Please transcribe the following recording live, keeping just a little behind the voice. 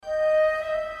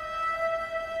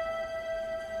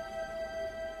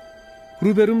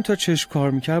روبروم تا چشم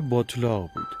کار میکرد باتلاق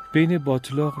بود. بین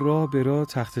باتلاق راه به راه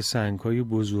تخت سنگ‌های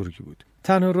بزرگی بود.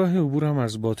 تنها راه عبورم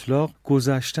از باتلاق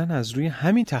گذشتن از روی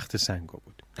همین تخت سنگا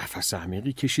بود. نفس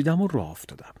عمیقی کشیدم و راه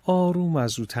افتادم. آروم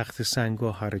از رو تخت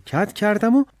سنگا حرکت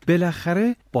کردم و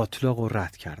بالاخره باتلاق رو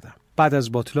رد کردم. بعد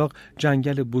از باتلاق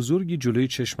جنگل بزرگی جلوی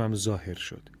چشمم ظاهر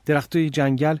شد. درختای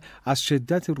جنگل از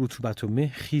شدت رطوبت و مه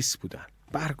خیس بودن.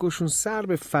 برگاشون سر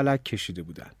به فلک کشیده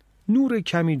بودن. نور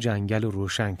کمی جنگل رو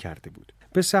روشن کرده بود.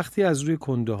 به سختی از روی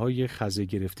کنده‌های خزه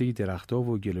گرفته درخت‌ها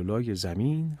و گلولای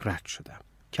زمین رد شدم.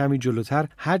 کمی جلوتر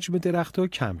حجم درخت‌ها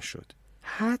کم شد.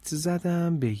 حد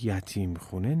زدم به یتیم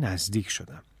خونه نزدیک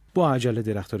شدم. با عجله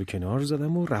درخت‌ها رو کنار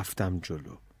زدم و رفتم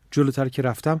جلو. جلوتر که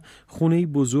رفتم خونه‌ای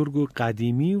بزرگ و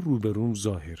قدیمی روبروم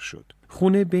ظاهر شد.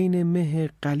 خونه بین مه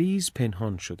غلیظ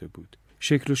پنهان شده بود.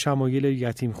 شکل و شمایل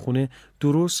یتیم خونه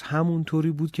درست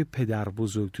همونطوری بود که پدر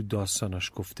بزرگ تو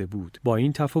داستاناش گفته بود. با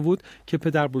این تفاوت که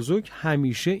پدر بزرگ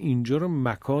همیشه اینجا رو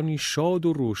مکانی شاد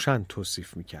و روشن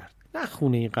توصیف میکرد. نه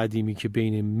خونه قدیمی که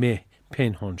بین مه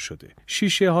پنهان شده.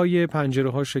 شیشه های پنجره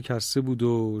ها شکسته بود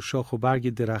و شاخ و برگ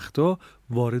درختها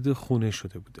وارد خونه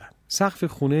شده بودن. سقف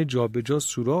خونه جا به جا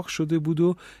سوراخ شده بود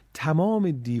و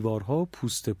تمام دیوارها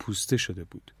پوسته پوسته شده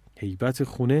بود. هیبت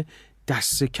خونه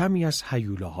دست کمی از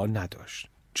هیولاها نداشت.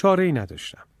 چاره‌ای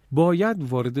نداشتم. باید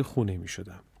وارد خونه می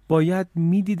شدم. باید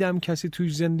می دیدم کسی توی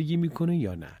زندگی می کنه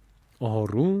یا نه.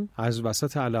 آروم از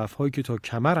وسط علف‌هایی که تا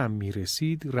کمرم می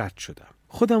رسید رد شدم.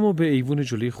 خودم رو به ایوون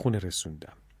جلوی خونه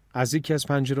رسوندم. از یکی از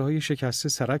پنجره‌های شکسته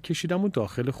سرک کشیدم و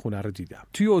داخل خونه رو دیدم.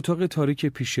 توی اتاق تاریک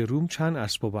پیش روم چند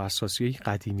اسباب اساسیه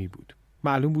قدیمی بود.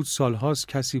 معلوم بود سالهاست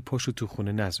کسی پاشو تو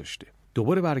خونه نذاشته.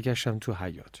 دوباره برگشتم تو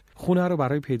حیاط. خونه رو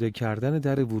برای پیدا کردن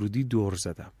در ورودی دور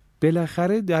زدم.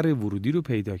 بالاخره در ورودی رو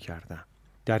پیدا کردم.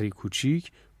 دری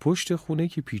کوچیک پشت خونه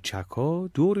که پیچک‌ها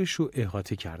دورش رو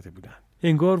احاطه کرده بودن.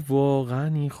 انگار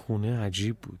واقعا این خونه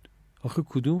عجیب بود. آخه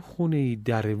کدوم خونه‌ای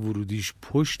در ورودیش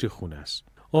پشت خونه است؟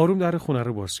 آروم در خونه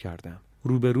رو باز کردم.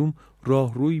 روبروم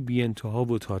راهروی بی انتها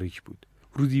و تاریک بود.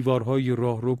 رو دیوارهای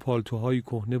راهرو پالتوهای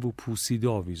کهنه و پوسیده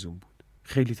آویزون بود.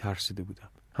 خیلی ترسیده بودم.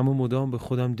 اما مدام به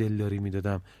خودم دلداری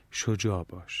میدادم شجاع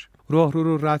باش. راهرو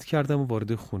رو رد کردم و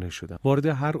وارد خونه شدم. وارد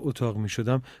هر اتاق می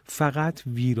شدم فقط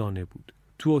ویرانه بود.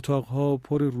 تو اتاقها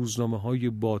پر روزنامه‌های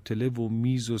باطله و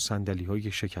میز و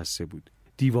صندلی‌های شکسته بود.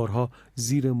 دیوارها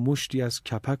زیر مشتی از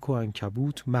کپک و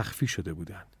عنکبوت مخفی شده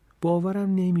بودند.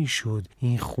 باورم نمیشد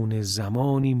این خونه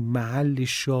زمانی محل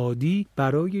شادی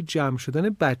برای جمع شدن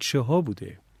بچه‌ها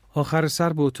بوده. آخر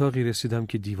سر به اتاقی رسیدم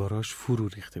که دیواراش فرو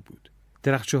ریخته بود.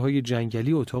 درختچه‌های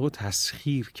جنگلی اتاقو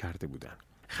تسخیر کرده بودن.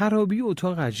 خرابی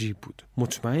اتاق عجیب بود.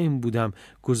 مطمئن بودم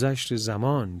گذشت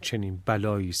زمان چنین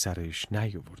بلایی سرش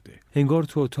نیاورده. انگار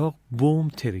تو اتاق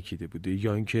بمب ترکیده بوده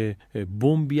یا اینکه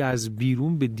بمبی از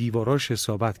بیرون به دیواراش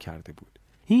اصابت کرده بود.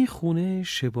 این خونه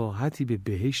شباهتی به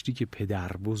بهشتی که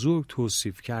پدر بزرگ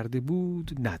توصیف کرده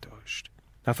بود نداشت.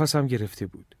 نفسم گرفته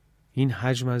بود. این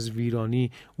حجم از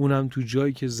ویرانی، اونم تو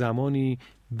جایی که زمانی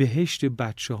بهشت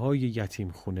بچه‌های یتیم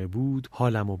خونه بود،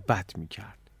 حالمو بد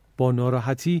می‌کرد. با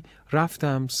ناراحتی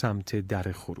رفتم سمت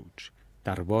در خروج.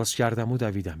 در باز کردم و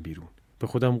دویدم بیرون. به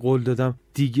خودم قول دادم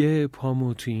دیگه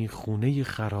پامو تو این خونه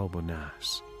خراب و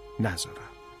نحس نذارم.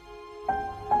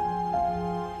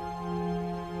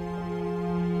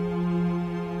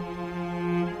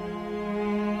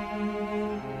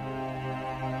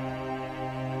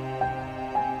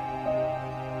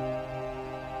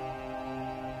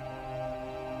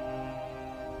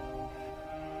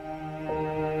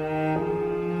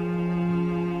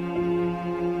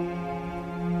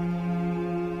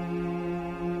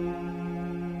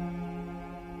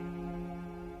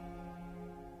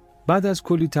 بعد از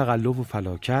کلی تقلب و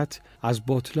فلاکت از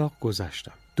باتلاق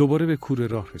گذشتم. دوباره به کوره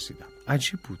راه رسیدم.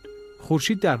 عجیب بود.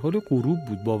 خورشید در حال غروب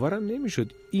بود. باورم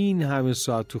نمیشد این همه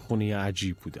ساعت تو خونه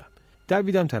عجیب بودم.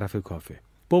 دویدم طرف کافه.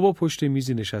 بابا پشت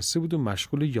میزی نشسته بود و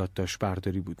مشغول یادداشت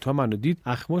برداری بود. تا منو دید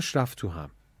اخماش رفت تو هم.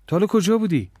 تا حالا کجا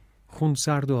بودی؟ خون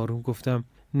سرد و آروم گفتم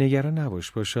نگران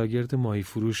نباش، با شاگرد ماهی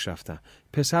فروش رفتم.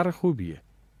 پسر خوبیه.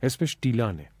 اسمش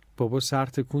دیلانه. بابا سر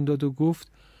تکون داد و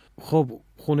گفت خب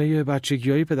خونه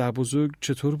بچگیای پدر بزرگ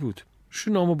چطور بود؟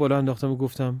 شونامو بالا انداختم و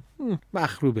گفتم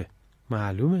مخروبه.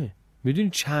 معلومه. میدونی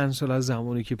چند سال از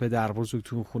زمانی که پدر بزرگ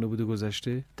تو اون خونه بوده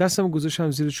گذشته؟ دستم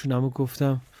گذاشتم زیر چونم و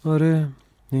گفتم آره،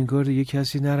 انگار یه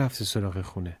کسی نرفته سراغ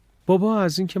خونه. بابا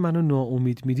از این که منو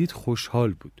ناامید میدید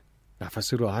خوشحال بود.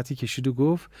 نفس راحتی کشید و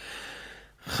گفت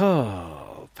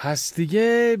خب پس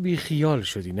دیگه بی خیال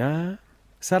شدی نه؟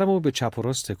 سرمو به چپ و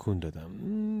راست تکون دادم.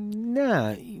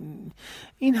 نه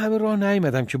این همه راه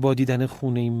نیومدم که با دیدن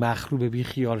خونه این مخروبه بی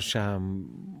خیال شم.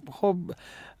 خب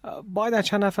باید از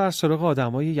چند نفر سراغ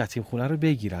آدمای یتیم خونه رو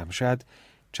بگیرم، شاید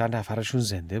چند نفرشون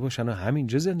زنده باشن و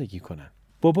همینجا زندگی کنن.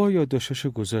 بابا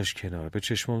یادداشتاشو گذاشت کنار، به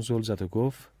چشمم زل زد و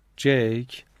گفت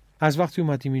جیک، از وقتی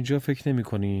اومدیم اینجا فکر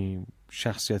نمی‌کنی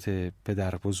شخصیت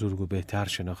پدر بزرگو بهتر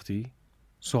شناختی؟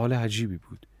 سوال عجیبی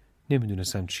بود.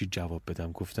 نمیدونستم چی جواب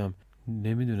بدم. گفتم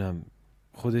نمیدونم،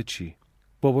 خودت چی؟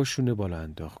 بابا شونه بالا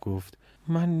انداخت، گفت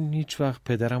من هیچ وقت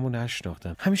پدرمو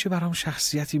نشناختم. همیشه برام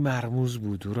شخصیتی مرموز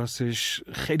بود و راستش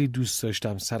خیلی دوست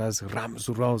داشتم سر از رمز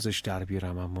و رازش در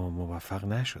بیارم، اما موفق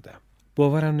نشدم.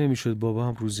 باورم نمیشد بابا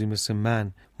هم روزی مثل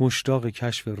من مشتاق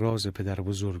کشف راز پدر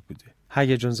بزرگ بوده.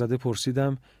 هیجان زده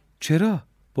پرسیدم چرا؟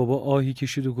 بابا آهی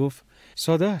کشید و گفت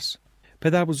ساده است.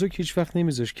 پدر بزرگ هیچ وقت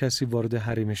نمیذاشت کسی وارد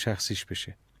حریم شخصیش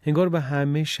بشه. انگار به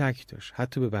همه شک داشت،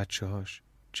 حتی به بچه‌هاش.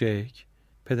 جیک،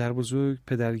 پدر بزرگ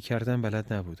پدری کردن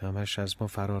بلد نبود، همش از ما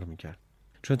فرار میکرد.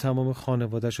 چون تمام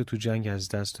خانواده‌شو تو جنگ از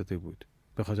دست داده بود.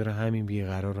 به خاطر همین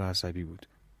بیقرار و عصبی بود.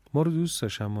 ما رو دوست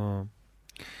داشت اما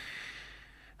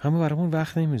برامون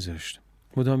وقت نمیذاشت.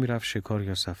 مدام میرفت شکار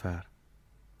یا سفر.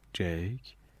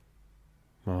 جیک،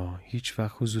 ما هیچ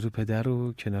وقت حضور پدر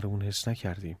رو کنار اون حس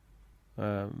نکردیم.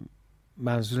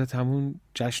 منظورت همون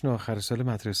جشن آخر سال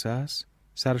مدرسه است؟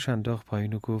 سرش انداخت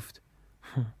پایین و گفت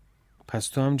پس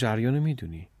تو هم جریانو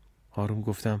میدونی؟ آروم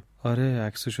گفتم آره،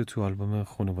 عکسشو تو آلبوم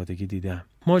خانوادگی دیدم.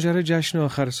 ماجرا جشن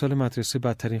آخر سال مدرسه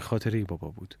بدترین خاطره بابا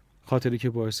بود. خاطری که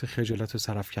باعث خجالت و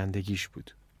سرفکندگیش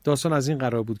بود. داستان از این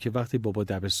قرار بود که وقتی بابا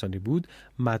دبستانی بود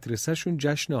مدرسهشون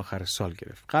جشن آخر سال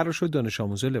گرفت. قرار شد دانش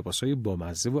آموزا لباسای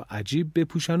بامزه و عجیب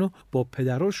بپوشن و با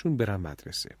پدراشون برن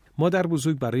مدرسه. مادر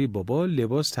بزرگ برای بابا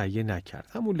لباس تهیه نکرد.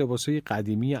 همون لباسای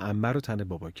قدیمی عمه رو تن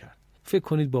بابا کرد. فکر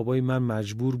کنید بابای من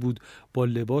مجبور بود با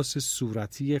لباس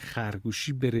صورتی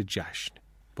خرگوشی بره جشن.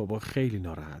 بابا خیلی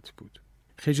ناراحت بود.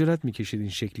 خجالت میکشید این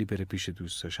شکلی بره پیش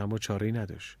دوستاش، اما چاره‌ای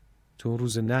نداشت. تو اون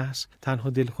روز نحس تنها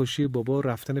دلخوشی بابا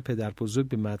رفتن پدر بزرگ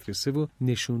به مدرسه و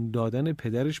نشون دادن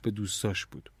پدرش به دوستاش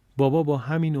بود. بابا با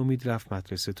همین امید رفت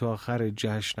مدرسه تا آخر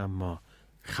جشن، اما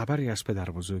خبری از پدر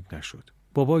بزرگ نشد.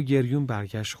 بابا گریون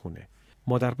برگشت خونه.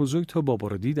 مادر بزرگ تا بابا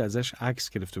رو دید ازش عکس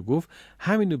گرفت و گفت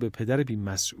همینو به پدر بی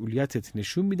مسئولیتت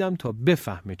نشون میدم تا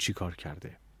بفهمه چی کار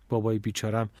کرده. بابای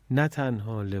بیچارم نه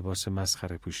تنها لباس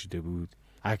مسخره پوشیده بود،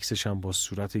 عکسش هم با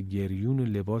صورت گریون و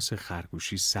لباس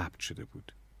خرگوشی ثبت شده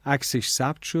بود. عکسش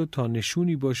ثبت شد تا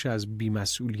نشونی باشه از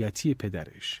بی‌مسئولیتی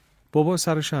پدرش. بابا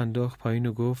سرش انداخت پایین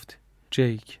و گفت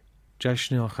جیک،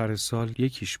 جشن آخر سال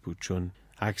یکیش بود، چون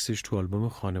عکسش تو آلبوم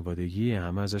خانوادگی،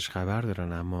 همه ازش خبر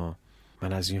دارن، اما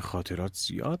من از این خاطرات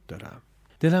زیاد دارم.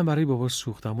 دلم برای بابا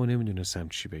سوختم و نمیدونستم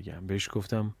چی بگم. بهش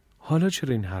گفتم حالا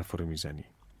چرا این حرف رو میزنی؟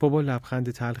 بابا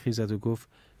لبخند تلخی زد و گفت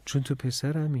چون تو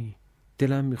پسرمی،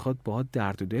 دلم میخواد باهات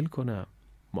درد و دل کنم.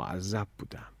 معذب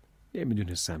بودم،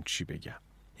 نمیدونستم چی بگم.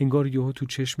 انگار یهو تو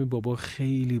چشم بابا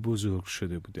خیلی بزرگ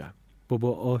شده بودم.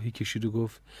 بابا آهی کشید و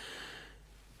گفت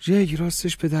جیک،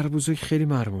 راستش پدر بزرگ خیلی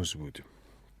مرموز بود.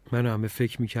 من و همه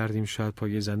فکر میکردیم شاید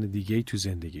پای زن دیگه‌ای تو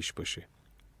زندگیش باشه.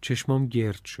 چشمام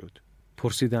گرد شد.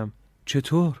 پرسیدم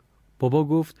چطور؟ بابا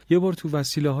گفت یه بار تو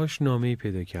وسیله‌هاش نامه‌ای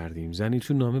پیدا کردیم. زنی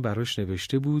تو نامه براش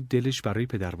نوشته بود دلش برای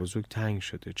پدر بزرگ تنگ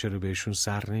شده، چرا بهشون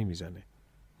سر نمیزنه.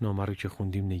 نامه رو که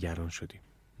خوندیم نگران شدیم.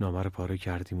 نامه رو پاره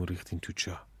کردیم و ریختیم تو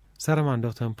چاه. سرم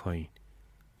انداختم پایین.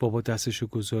 بابا دستشو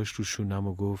گذاشت رو شونم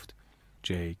و گفت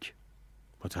جیک،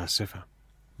 متاسفم.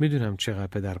 میدونم چقدر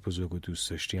پدر بزرگو دوست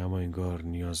داشتی، اما انگار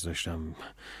نیاز داشتم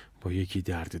با یکی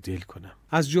درد دل کنم.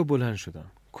 از جا بلند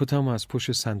شدم. کتمو از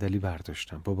پشت صندلی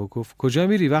برداشتم. بابا گفت کجا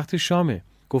میری؟ وقت شامه.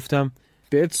 گفتم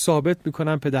بهت ثابت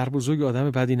میکنم پدر بزرگ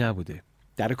آدم بدی نبوده.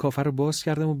 در کافه رو باز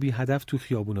کردم و بی هدف تو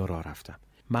خیابونا راه رفتم.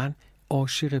 من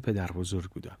عاشق پدر بزرگ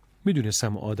بودم.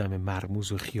 میدونستم آدم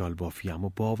مرموز و خیال بافیم و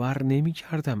باور نمی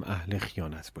کردم اهل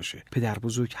خیانت باشه. پدر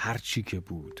بزرگ هر چی که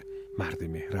بود مرد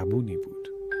مهربونی بود.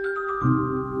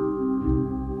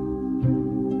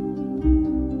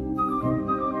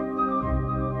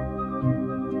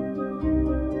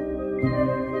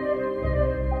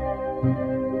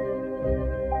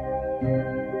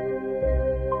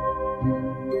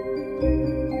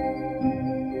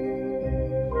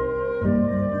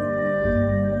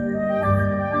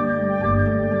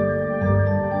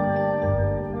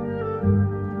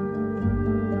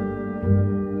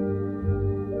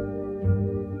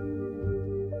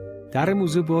 در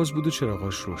موزه باز بود و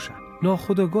چراغاش روشن.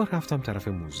 ناخودآگاه رفتم طرف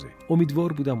موزه.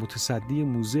 امیدوار بودم متصدی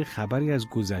موزه خبری از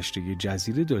گذشته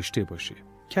جزیره داشته باشه.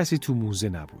 کسی تو موزه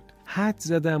نبود. حد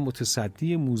زدم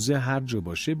متصدی موزه هر جا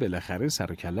باشه بالاخره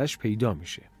سر و کله‌اش پیدا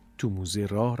میشه. تو موزه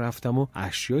راه رفتم و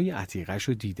اشیای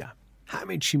عتیقه‌شو دیدم.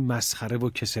 همه چی مسخره و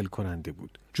کسل کننده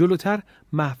بود. جلوتر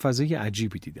محفظه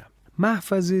عجیبی دیدم.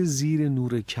 محفظه زیر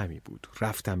نور کمی بود.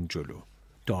 رفتم جلو.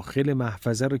 داخل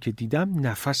محفظه رو که دیدم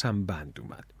نفسم بند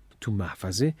اومد. تو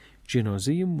محفظه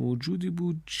جنازه موجودی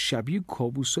بود شبیه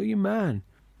کابوسای من.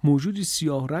 موجودی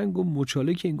سیاه رنگ و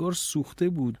مچاله که انگار سوخته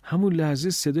بود. همون لحظه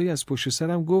صدای از پشت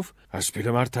سرم گفت از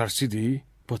پیرمرد ترسیدی؟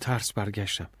 با ترس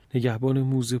برگشتم. نگهبان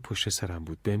موزه پشت سرم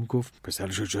بود. بهم گفت پسر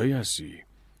شجاعی هستی.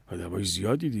 آدمای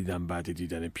زیادی دیدم بعد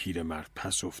دیدن پیرمرد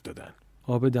پس افتادن.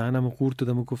 آب دهنم قورت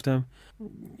دادم و گفتم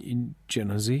این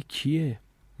جنازه کیه؟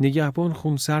 نگهبان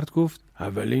خونسرد گفت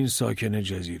اولین ساکن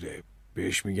جزیره.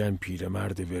 بهش میگن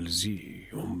پیرمرد ولزی.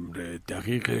 عمر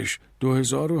دقیقش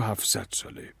 2700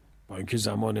 ساله. با اینکه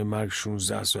زمان مرگ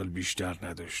 16 سال بیشتر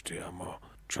نداشته، اما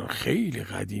چون خیلی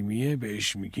قدیمیه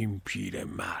بهش میگیم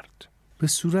پیرمرد. به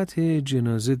صورت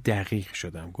جنازه دقیق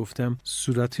شدم. گفتم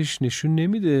صورتش نشون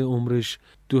نمیده عمرش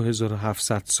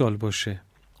 2700 سال باشه.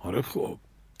 آره خب،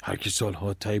 هر کی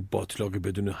سالها تای باطلاقی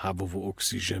بدون هوا و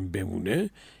اکسیژن بمونه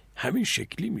همین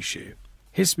شکلی میشه.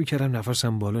 حس میکردم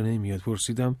نفسم بالا نمیاد.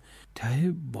 پرسیدم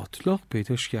ته باطلاق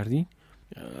پیداش کردین؟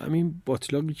 همین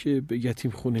باطلاقی که به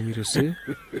یتیم خونه میرسه؟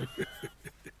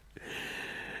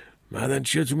 معدن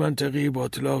چیه تو منطقه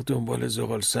باطلاق دنبال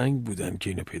زغال سنگ بودن که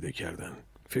اینو پیدا کردن.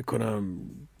 فکر کنم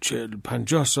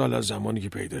 40-50 سال از زمانی که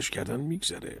پیداش کردن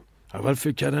میگذره. اول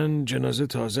فکر کردن جنازه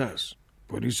تازه است.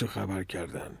 پلیس رو خبر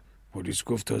کردن. پلیس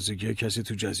گفت تازگی کسی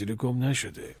تو جزیره گم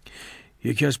نشده.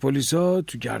 یکی از پلیسا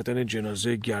تو گردن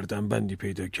جنازه گردنبندی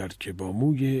پیدا کرد که با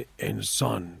موی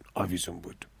انسان آویزون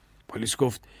بود. پلیس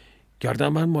گفت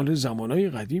گردنبند مال زمانای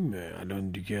قدیمه،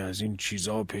 الان دیگه از این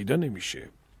چیزا پیدا نمیشه.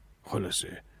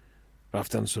 خلاصه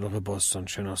رفتن سراغ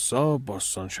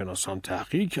باستانشناسان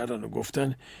تحقیق کردن و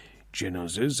گفتن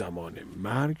جنازه زمان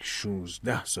مرگ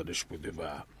 16 سالش بوده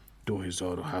و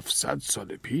 2700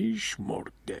 سال پیش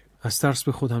مرده. از ترس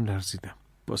به خودم لرزیدم.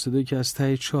 با صدایی که از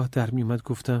ته چاه در میومد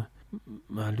گفتم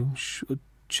معلوم شد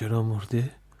چرا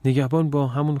مرده؟ نگهبان با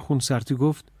همون خونسردی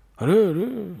گفت آره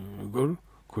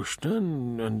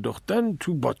کشتن انداختن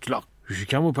تو باطلاق.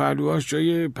 شکم و پهلوهاش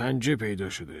جای پنجه پیدا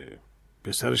شده.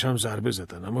 به سرش هم ضربه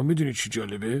زدن. اما میدونی چی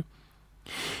جالبه؟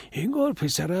 انگار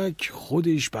پسرک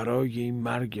خودش برای این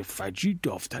مرگ فجیع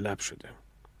داوطلب شده.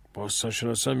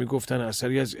 باستانشناسان میگفتن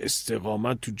اثری از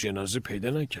استقامت تو جنازه پیدا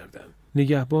نکردن.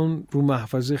 نگهبان رو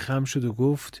محفظه خم شد و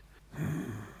گفت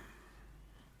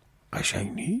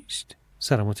قشنگ نیست؟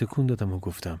 سرمو تکون دادم و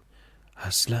گفتم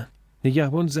اصلا.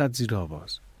 نگهبان زد زیر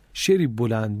آواز. شعری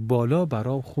بلند بالا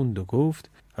برام خوند و گفت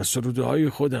از سروده های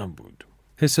خودم بود.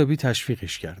 حسابی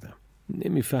تشویقش کردم.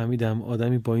 نمیفهمیدم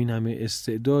آدمی با این همه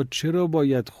استعداد چرا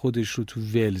باید خودش رو تو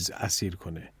ولز اسیر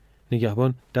کنه.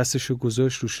 نگهبان دستشو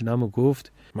گذاشت رو شونم و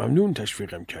گفت ممنون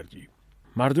تشویقم کردی.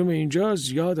 مردم اینجا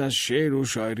زیاد از شعر و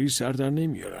شاعری سر در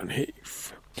نمیارن.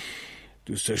 حیف.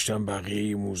 دوست داشتم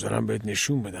بقیه موزارم بهت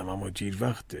نشون بدم اما دیر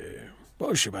وقته.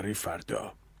 باشه برای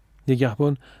فردا.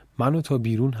 نگهبان منو تا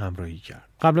بیرون همراهی کرد.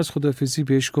 قبل از خداحافظی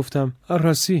بهش گفتم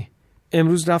راستی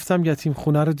امروز رفتم یتیم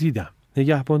خونه رو دیدم.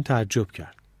 نگهبان تعجب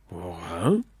کرد.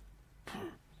 واقعا؟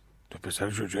 تو پسر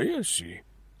شجاعی هستی؟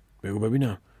 بگو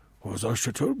ببینم اوضاعش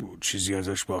چطور بود؟ چیزی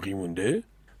ازش باقی مونده؟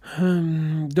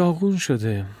 داغون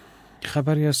شده.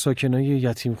 خبری از ساکنای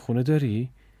یتیم خونه داری؟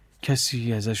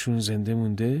 کسی ازشون زنده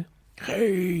مونده؟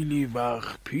 خیلی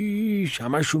وقت پیش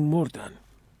همشون مردن.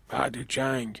 بعد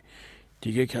جنگ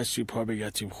دیگه کسی پا به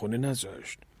یتیم خونه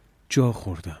نذاشت. جا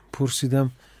خوردم.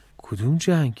 پرسیدم کدوم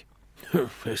جنگ؟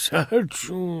 پسر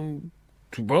چون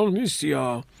تو بال نیستی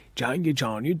یا؟ جنگ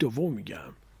جهانی دوم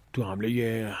میگم. تو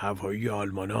حمله هوایی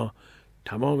آلمانا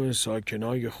تمام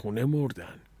ساکنای خونه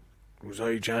مردن.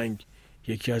 روزای جنگ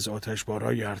یکی از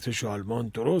آتشبارهای ارتش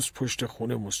آلمان درست پشت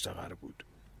خونه مستقر بود.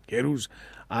 یه روز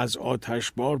از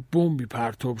آتشبار بمبی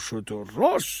پرتاب شد و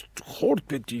راست خورد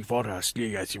به دیوار اصلی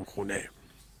یتیم خونه.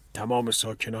 تمام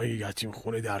ساکنای یتیم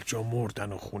خونه در جا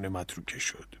مردن و خونه متروکه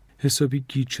شد. حسابی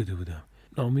گیج شده بودم.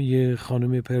 نامه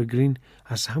خانم پریگرین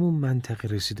از همون منطقه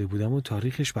رسیده بودم و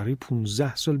تاریخش برای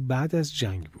 15 سال بعد از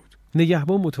جنگ بود.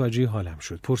 نگهبان متوجه حالم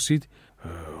شد. پرسید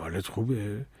حالت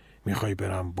خوبه؟ میخوای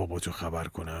برم باباتو خبر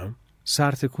کنم؟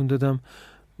 سر تکون دادم.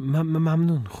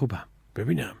 ممنون خوبم.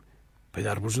 ببینم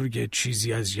پدر بزرگ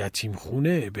چیزی از یتیم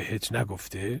خونه بهت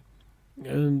نگفته؟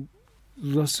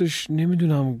 راستش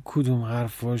نمیدونم کدوم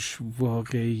حرفاش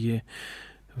واقعیه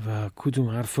و کدوم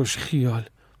حرفاش خیال.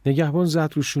 نگهبان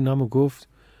زد رو شونم و گفت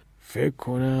فکر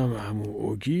کنم عمو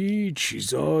اوگی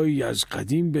چیزایی از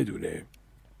قدیم بدونه.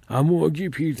 عمو اوگی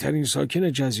پیرترین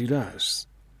ساکن جزیره است.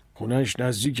 خونهش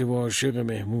نزدیک و عاشق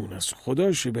مهمون است.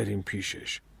 خداشه بریم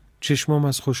پیشش. چشمام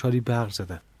از خوشحالی برق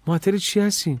زدن. معطل چی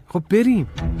هستین؟ خب بریم.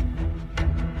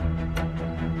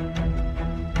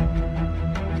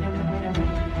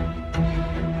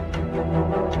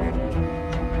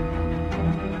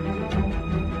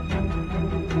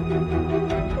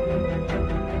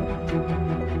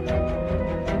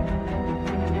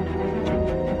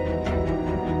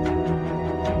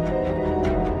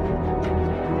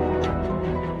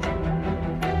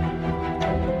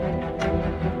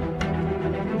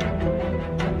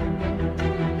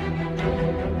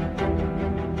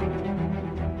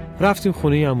 رفتیم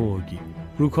خونه عمو اوگی.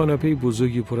 رو کاناپه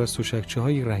بزرگی پر از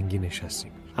تشکچه‌های رنگی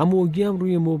نشستیم. عمو اوگی هم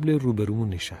روی مبل روبرومون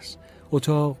نشست.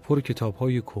 اتاق پر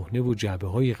کتاب‌های کهنه و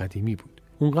جعبه‌های قدیمی بود.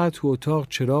 اونقدر تو اتاق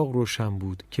چراغ روشن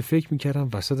بود که فکر می‌کردم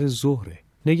وسط ظهره.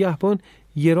 نگهبان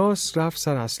یه راست رفت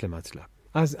سر اصل مطلب.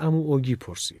 از عمو اوگی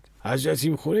پرسید: از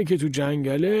یتیم خونه که تو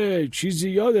جنگله چیزی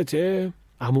یادته؟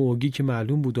 عمو اوگی که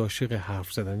معلوم بود عاشق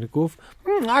حرف زدن گفت: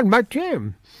 البته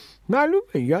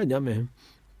معلومه یادمه.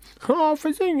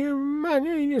 حافظه من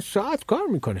این ساعت کار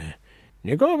میکنه.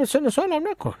 نگاه به سن سالم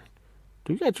نکن.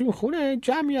 تو یتیم خونه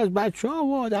جمعی از بچه‌ها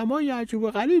و آدمای عجیب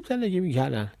و غریب زندگی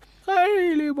میکردن.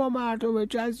 خیلی با مردم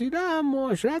جزیره هم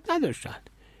معاشرت نداشتن.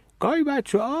 گاهی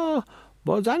بچه‌ها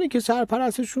با زنی که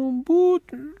سرپرستشون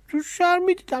بود تو شهر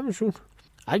میدیدمشون.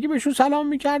 اگه بهشون سلام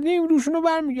میکردیم روشونو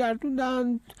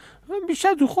برمیگردوندن.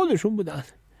 بیشتر تو خودشون بودن.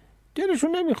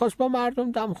 دلشون نمیخواست با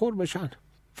مردم دمخور بشن.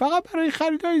 فقط برای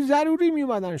خریدای ضروری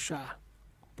میومدن شهر.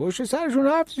 پشت سرشون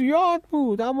حرف زیاد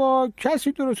بود اما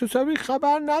کسی درست حسابی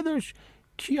خبر نداشت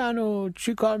کیان و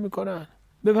چی کار میکنن.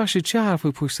 ببخشید چه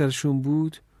حرفی پشت سرشون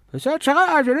بود؟ پسر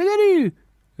چقدر عجله داری؟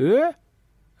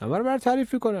 همه رو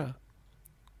تعریف کنم.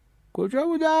 کجا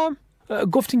بودم؟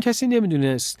 گفتین کسی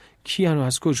نمیدونست کیان و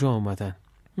از کجا آمدن.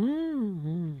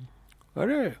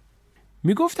 آره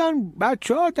میگفتن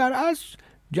بچه ها در اصل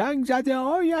جنگ زده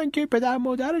هایی که پدر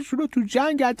مادرشون رو تو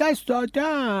جنگ از دست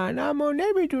دادن، اما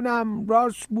نمیدونم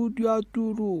راست بود یا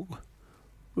دروغ.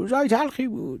 روزای تلخی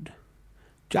بود.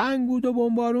 جنگ بود و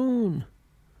بمبارون.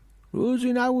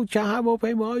 روزی نبود که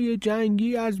هواپیماهای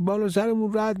جنگی از بالا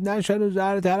سرمون رد نشن و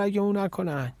زهر ترکمون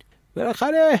نکنن.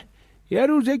 بالاخره یه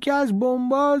روز که از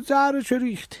بمبا زهرشو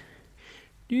ریخت.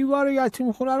 دیوار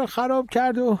یتیم خونه رو خراب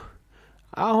کرد و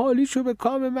اهالیشو به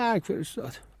کام مرگ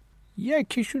فرستاد.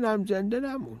 یکیشون هم زنده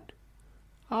نموند.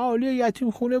 اهالی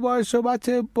یتیم خونه با اصابت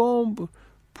بمب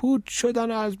پوچ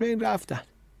شدن و از بین رفتن.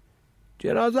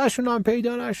 جنازه‌شون هم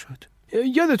پیدا نشد.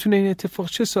 یادتونه این اتفاق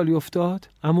چه سالی افتاد؟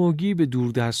 عمو اوگی به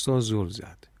دوردستا زل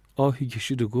زد. آهی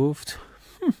کشید و گفت: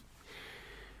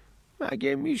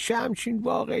 مگه میشه همچین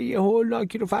واقعی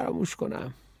هولناکی رو فراموش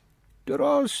کنم؟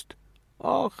 درست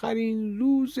آخرین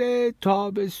روز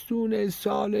تابستون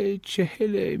سال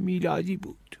 40 میلادی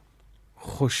بود.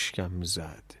 خشکم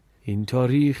زد. این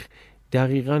تاریخ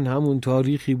دقیقاً همون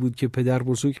تاریخی بود که پدر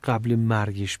بزرگ قبل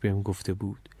مرگش بهم گفته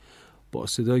بود. با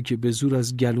صدایی که به زور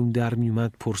از گلوم در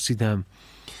میومد پرسیدم: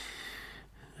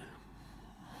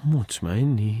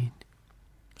 مطمئنین؟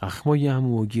 اخمای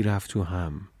عمو اوگی رفت تو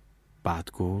هم.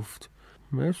 بعد گفت: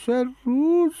 مثل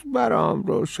روز برام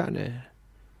روشنه.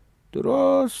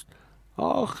 درست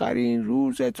آخرین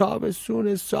روز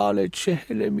تابستون سال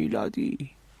 40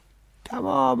 میلادی.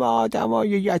 تمام آدمای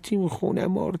یتیم خونه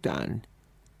مردن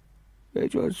به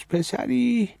جز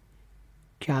پسری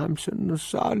که همسن و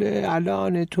سال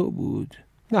الان تو بود.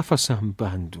 نفسم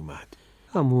بند اومد.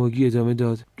 عمو اوگی ادامه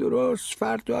داد: درست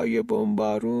فردای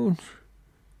بمبارون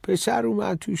پسر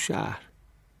اومد تو شهر.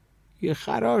 یه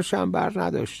خراشم بر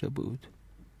نداشته بود.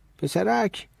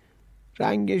 پسرک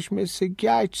رنگش مثل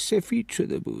گچ سفید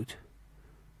شده بود.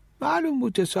 معلوم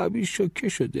بود حسابی شوکه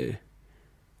شده.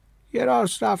 یه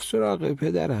راست رفت سراغ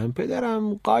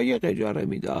پدرم قایق اجاره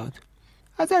میداد.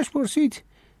 ازش پرسید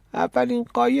اولین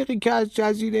قایقی که از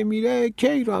جزیره میره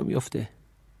کی راه میفته؟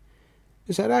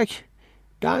 پسرک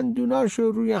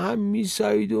دندوناشو روی هم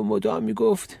میسایید و مدام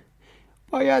میگفت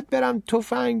باید برم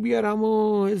تفنگ بیارم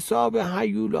و حساب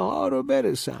هیوله ها رو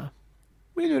برسم.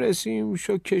 میدونستیم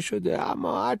شوکه شده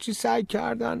اما هرچی سعی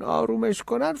کردن آرومش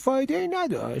کنن فایده ای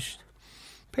نداشت.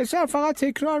 پسر فقط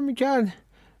تکرار میکرد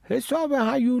حساب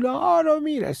هیوله ها رو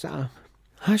میرسم.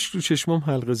 اشک رو چشمام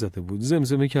حلقه زده بود.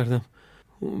 زمزمه کردم: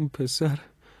 اون پسر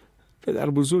پدر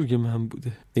بزرگ من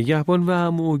بوده. نگهبان و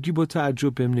عمو اوگی با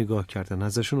تعجب بهم نگاه کردن.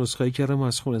 ازشون عذرخواهی کردم و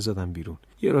از خونه زدم بیرون.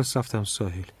 یه راست رفتم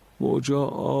ساحل. موجا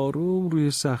آروم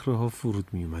روی صخره‌ها فرود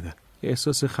می اومدن.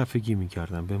 احساس خفگی می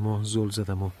کردم. به ماه زل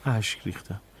زدم و اشک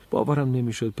ریختم. باورم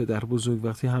نمیشد پدر بزرگ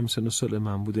وقتی همسن و سال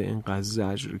من بوده اینقدر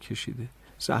زجر کشیده.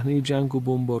 صحنه جنگ و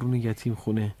بمبارون یتیم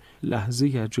خونه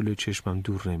لحظه از جلوی چشمم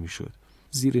دور نمیشد.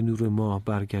 زیر نور ماه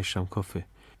برگشتم کافه.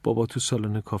 بابا تو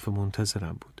سالن کافه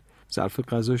منتظرم بود. ظرف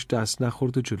غذاش دست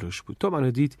نخورد و جلوش بود. تا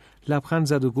منو دید لبخند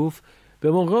زد و گفت: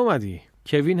 به موقع اومدی.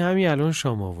 کوین همین الان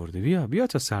شام آورده. بیا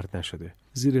تا سرد نشده.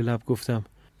 زیر لب گفتم: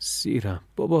 سیرم.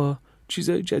 بابا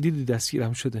چیزای جدیدی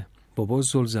دستگیرم شده. بابا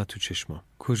زل زد تو چشمام.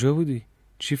 کجا بودی؟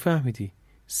 چی فهمیدی؟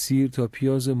 سیر تا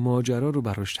پیاز ماجرا رو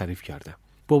براش تعریف کردم.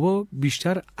 بابا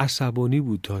بیشتر عصبانی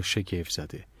بود تا شگفت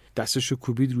زده. دستشو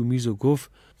کوبید رو میز و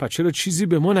گفت پس چرا چیزی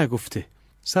به ما نگفته؟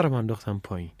 سرم انداختم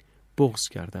پایین. بغض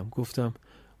کردم. گفتم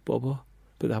بابا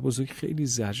پدر بزرگ خیلی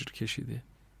زجر کشیده.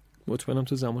 مطمئنم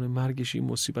تو زمان مرگش این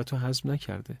مصیبت رو هضم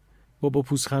نکرده. بابا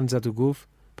پوزخند زد و گفت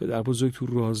پدر بزرگ تو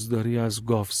رازداری از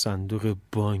گاو صندوق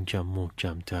بانکم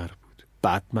محکم‌تر بود.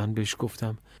 بعد من بهش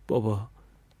گفتم بابا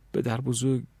پدر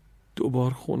بزرگ 2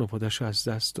 بار خانواده‌شو از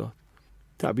دست داد.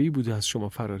 طبیعی بوده از شما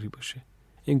فراری باشه.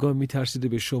 انگار میترسیده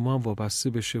به شما هم وابسته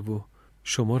بشه و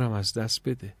شما رو هم از دست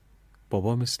بده.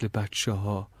 بابا مثل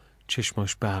بچه‌ها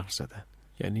چشماش برق زدن.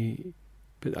 یعنی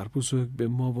پدر بزرگ به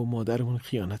ما و مادرمون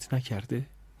خیانت نکرده؟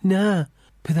 نه،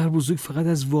 پدر بزرگ فقط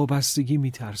از وابستگی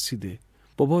میترسیده.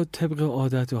 بابا طبق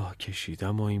عادت آه کشید،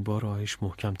 اما این بار آهش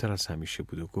محکمتر از همیشه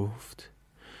بود و گفت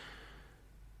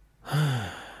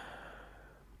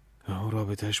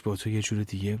رابطش با تو یه جور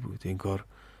دیگه بود. انگار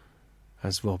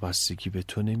از وابستگی به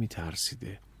تو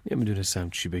نمیترسیده. نمیدونستم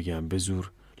چی بگم. به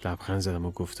زور لبخند زدم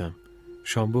و گفتم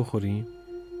شام بخوریم؟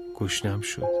 گشنم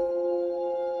شد.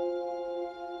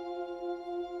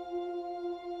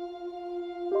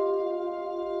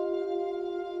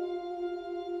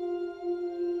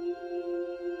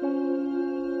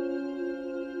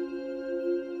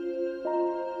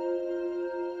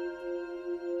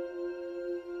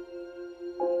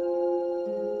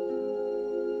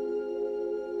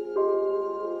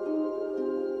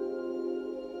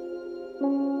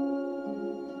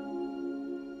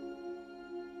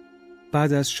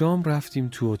 بعد از شام رفتیم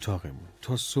تو اتاقمون.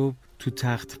 تا صبح تو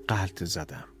تخت غلط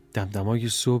زدم. دمدمای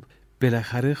صبح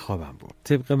بالاخره خوابم برد.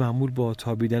 طبق معمول با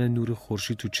تابیدن نور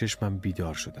خورشید تو چشمم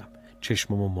بیدار شدم.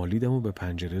 چشممو مالیدم و به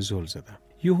پنجره زل زدم.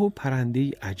 یهو پرنده‌ای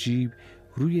عجیب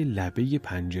روی لبه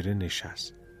پنجره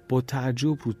نشست. با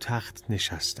تعجب رو تخت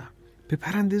نشستم. به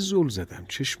پرنده زل زدم.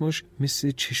 چشماش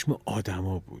مثل چشم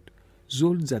آدما بود.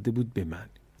 زل زده بود به من.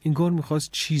 انگار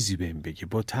میخواست چیزی بهم بگه.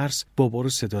 با ترس بابا رو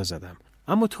صدا زدم.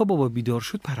 اما تا بابا بیدار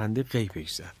شد پرنده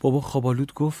غیبش زد. بابا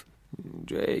خوابالود گفت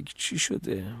جک چی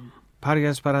شده؟ پری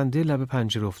از پرنده لب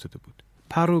پنجره افتاده بود.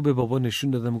 پر رو به بابا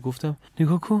نشون دادم و گفتم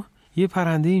نگاه کن یه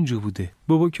پرنده اینجا بوده.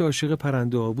 بابا که عاشق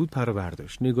پرنده ها بود پر رو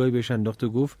برداشت. نگاهی بهش انداخت و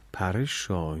گفت پر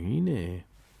شاهینه.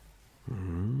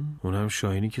 اونم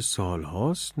شاهینی که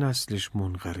سالهاست نسلش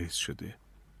منقرض شده.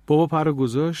 بابا پر رو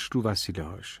گذاشت رو وسیله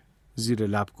هاش. زیر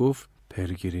لب گفت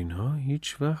پریگرین ها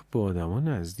هیچ وقت با آدما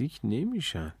نزدیک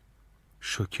نمیشن.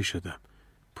 شوکه شدم.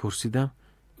 پرسیدم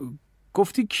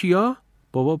گفتی کیا؟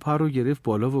 بابا پر رو گرفت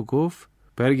بالا و گفت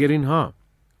پریگرین ها،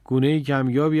 گونه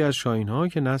کمیابی از شاهین ها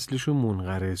که نسلشون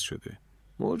منقرض شده.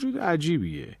 موجود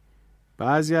عجیبیه.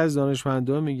 بعضی از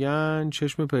دانشمندان میگن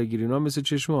چشم پریگرین ها مثل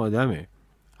چشم آدمه.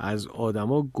 از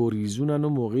آدما گریزونن و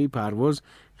موقعی پرواز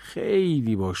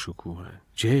خیلی با شکوهن.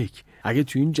 جک اگه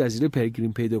تو این جزیره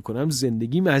پریگرین پیدا کنم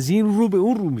زندگیم از این رو به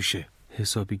اون رو میشه.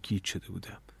 حسابی گیج شده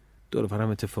بودم. دور و برم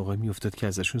اتفاقایی میافتاد که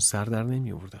ازشون سر در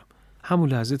نمی آوردم. همون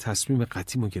لحظه تصمیم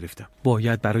قطعیمو گرفتم.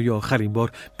 باید برای آخرین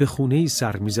بار به خونه‌ای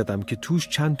سر میزدم که توش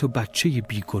چند تا بچه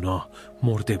بیگناه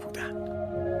مرده بودن.